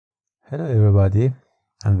Hello everybody,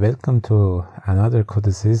 and welcome to another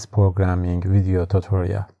Codesys programming video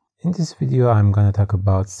tutorial. In this video I'm going to talk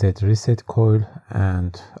about SetReset coil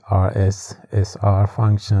and SRRS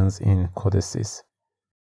functions in Codesys.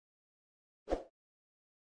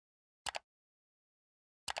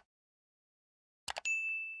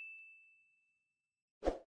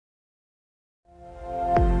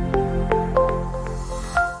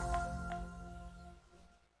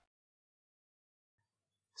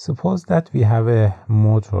 Suppose that we have a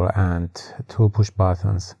motor and two push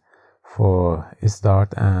buttons for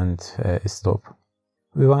start and stop.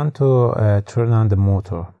 We want to turn on the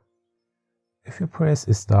motor. If you press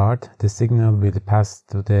start, the signal will pass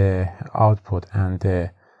to the output and the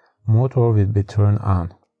motor will be turned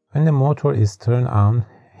on. When the motor is turned on,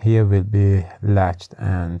 here will be latched,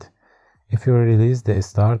 and if you release the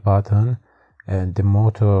start button, the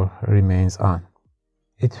motor remains on.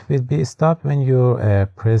 It will be stopped when you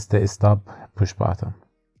press the stop push button.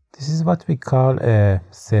 This is what we call a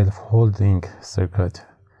self-holding circuit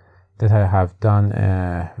that I have done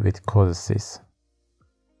with Codesys.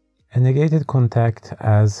 A negated contact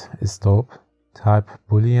as stop, type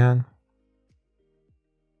boolean,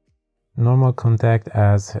 normal contact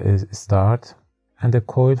as start, and a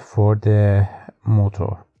coil for the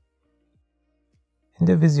motor. In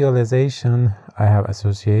the visualization, I have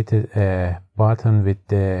associated a button with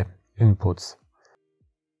the inputs.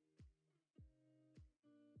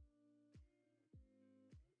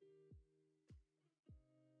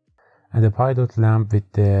 And the pilot lamp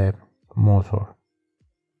with the motor.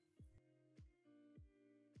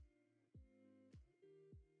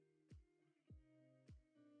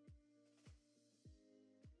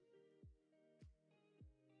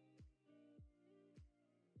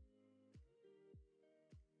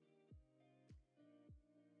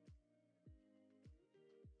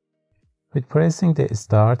 With pressing the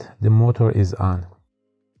start, the motor is on.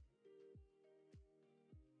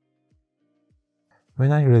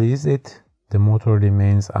 When I release it, the motor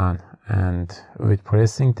remains on, and with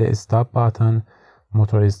pressing the stop button,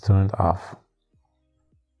 motor is turned off.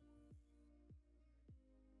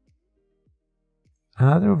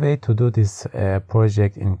 Another way to do this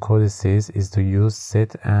project in Codesys is to use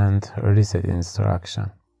set and reset instruction.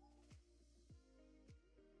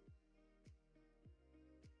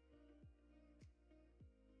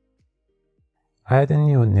 Add a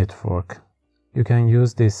new network. You can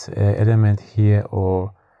use this element here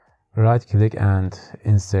or right click and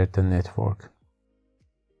insert the network.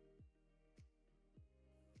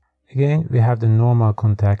 Again, we have the normal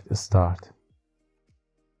contact start.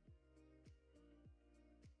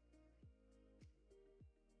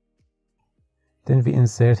 Then we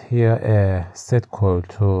insert here a set coil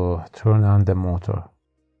to turn on the motor.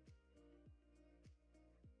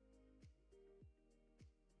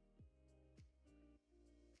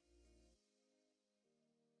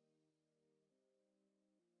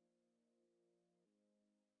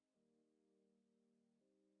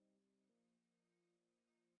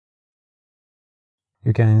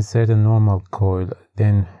 You can insert a normal coil,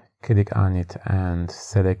 then click on it and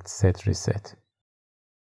select Set Reset.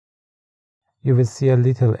 You will see a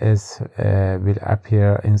little S will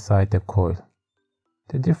appear inside the coil.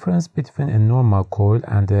 The difference between a normal coil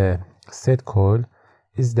and a set coil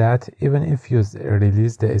is that even if you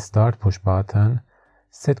release the start push button,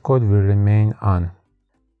 set coil will remain on.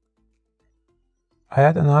 I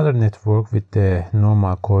add another network with the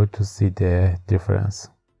normal coil to see the difference.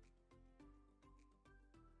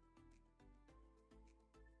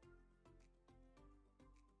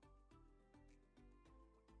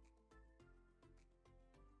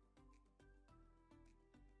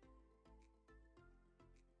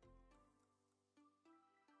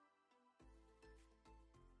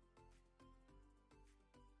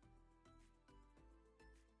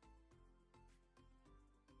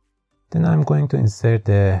 Then I'm going to insert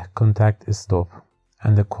the contact stop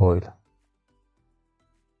and the coil.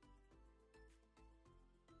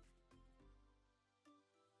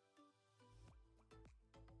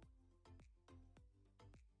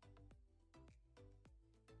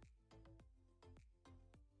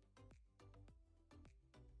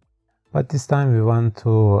 But this time we want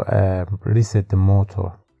to reset the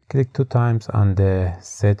motor. Click 2 times on the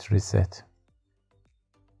Set Reset.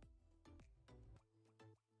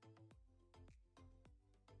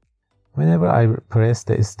 Whenever I press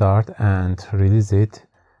the start and release it,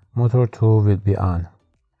 motor 2 will be on.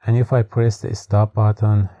 And if I press the stop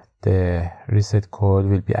button, the reset coil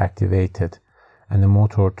will be activated and the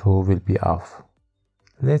motor 2 will be off.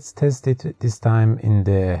 Let's test it this time in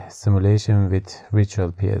the simulation with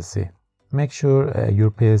virtual PLC. Make sure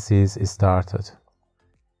your PLC is started.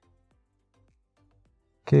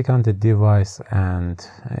 Click on the device and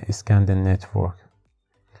scan the network.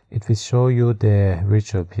 It will show you the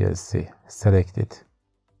virtual PLC. Select it.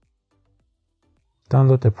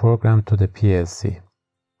 Download the program to the PLC.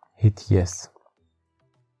 Hit yes.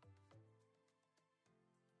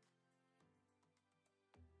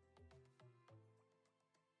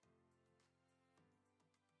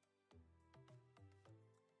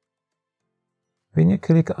 When you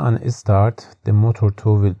click on Start, the motor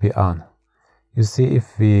 2 will be on. You see,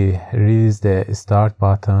 if we release the Start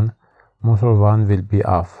button, motor 1 will be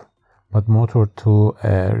off, but motor 2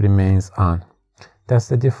 remains on. That's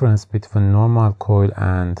the difference between normal coil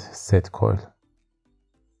and set coil.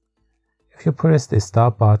 If you press the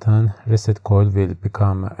Stop button, reset coil will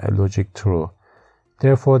become a logic true.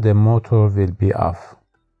 Therefore, the motor will be off.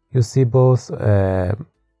 You see, both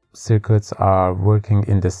circuits are working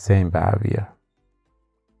in the same behavior.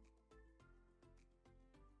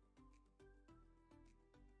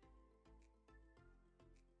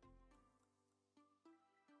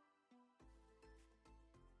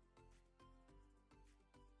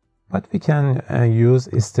 But we can use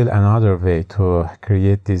still another way to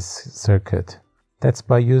create this circuit. That's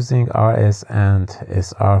by using RS and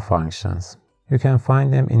SR functions. You can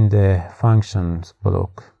find them in the functions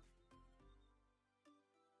block.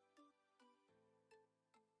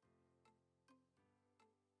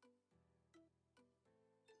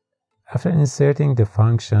 After inserting the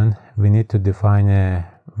function, we need to define a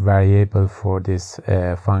variable for this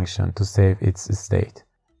function to save its state.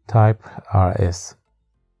 Type RS.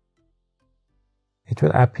 It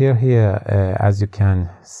will appear here as you can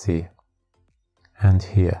see, and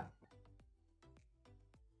here.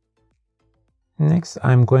 Next,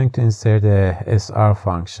 I'm going to insert the SR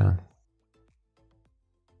function.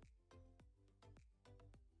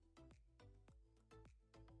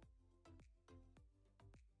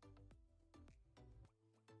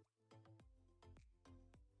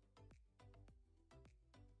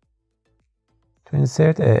 To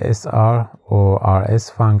insert a SR or RS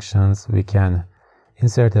functions, we can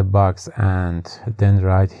insert a box and then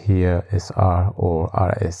write here SR or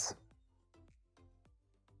RS.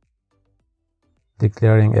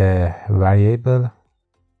 Declaring a variable.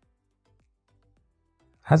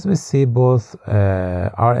 As we see, both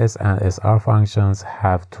RS and SR functions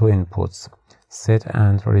have two inputs, set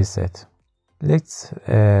and reset. Let's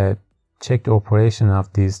check the operation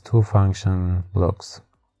of these two function blocks.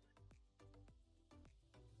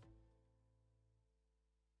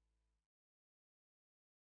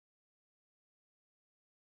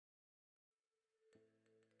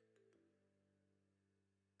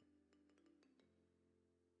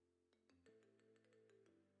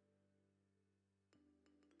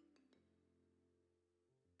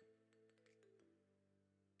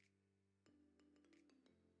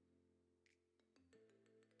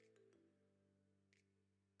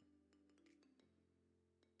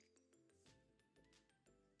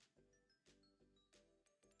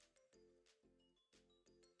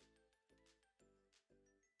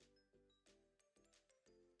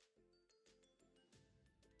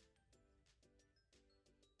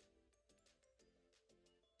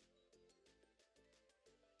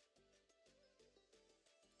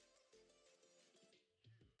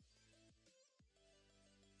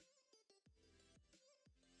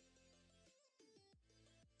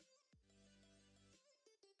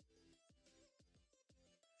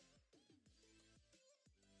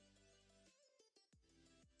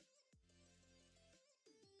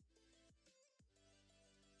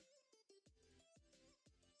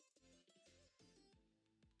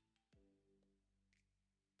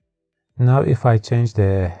 Now if I change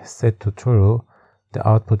the set to true, the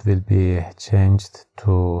output will be changed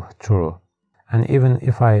to true. And even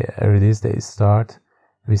if I release the start,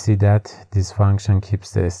 we see that this function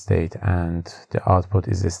keeps the state and the output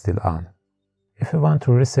is still on. If we want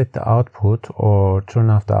to reset the output or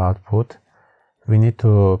turn off the output, we need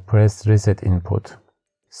to press reset input.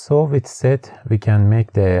 So with set, we can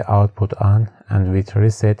make the output on, and with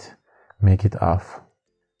reset, make it off.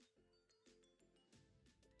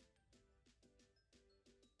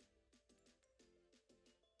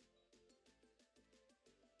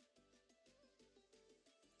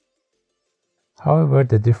 However,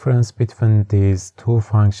 the difference between these two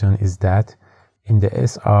functions is that in the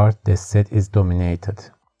SR, the set is dominated.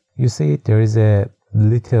 You see, there is a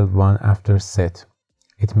little one after set.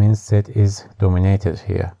 It means set is dominated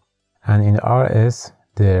here. And in RS,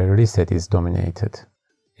 the reset is dominated.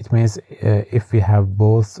 It means if we have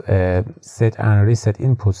both set and reset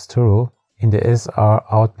inputs true, in the SR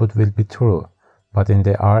output will be true, but in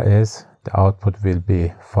the RS, the output will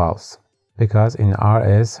be false. because in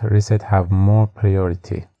RS, reset have more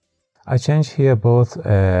priority. I change here both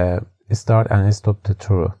start and stop to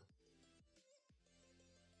true.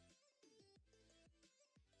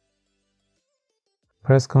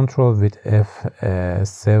 Press Ctrl with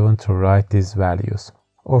F7 to write these values,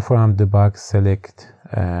 or from debug select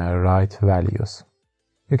write values.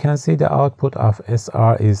 You can see the output of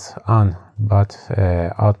SR is on, but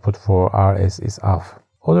output for RS is off.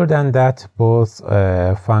 Other than that, both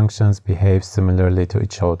functions behave similarly to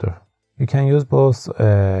each other. You can use both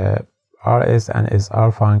RS and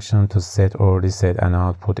SR function to set or reset an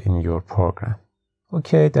output in your program.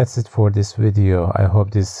 Okay, that's it for this video. I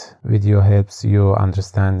hope this video helps you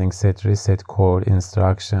understanding SetReset code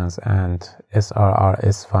instructions and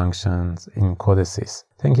SRRS functions in Codesys.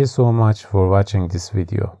 Thank you so much for watching this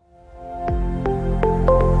video.